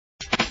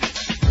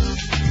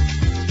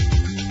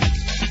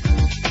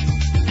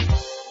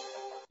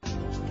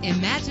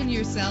Imagine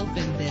yourself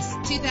in this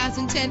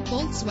 2010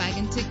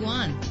 Volkswagen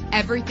Tiguan.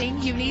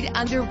 Everything you need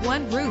under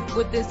one roof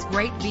with this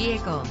great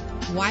vehicle.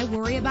 Why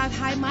worry about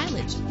high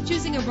mileage?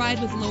 Choosing a ride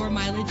with lower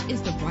mileage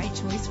is the right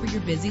choice for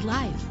your busy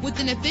life. With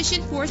an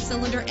efficient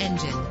 4-cylinder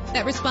engine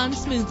that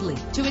responds smoothly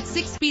to its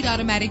 6-speed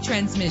automatic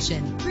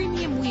transmission,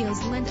 premium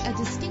wheels lend a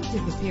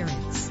distinctive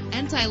appearance.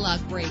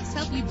 Anti-lock brakes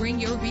help you bring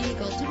your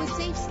vehicle to a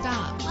safe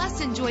stop.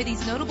 Plus, enjoy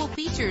these notable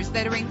features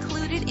that are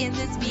included in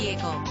this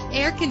vehicle: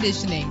 air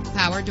conditioning,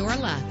 power door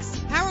locks,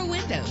 power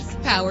windows,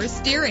 power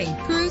steering,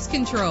 cruise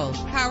control,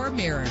 power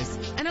mirrors,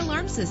 an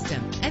alarm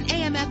system, an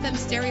AM/FM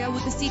stereo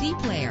with a CD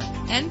player.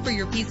 And for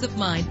your peace of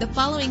mind, the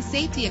following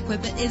safety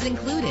equipment is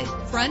included: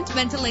 front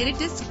ventilated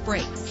disc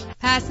brakes,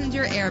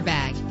 passenger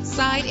airbag,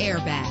 side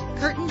airbag,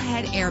 curtain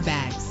head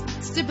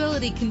airbags,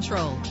 stability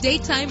control,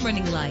 daytime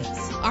running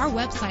lights. Our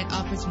website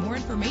offers more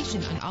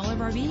information on all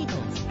of our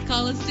vehicles.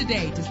 Call us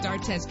today to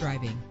start test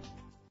driving.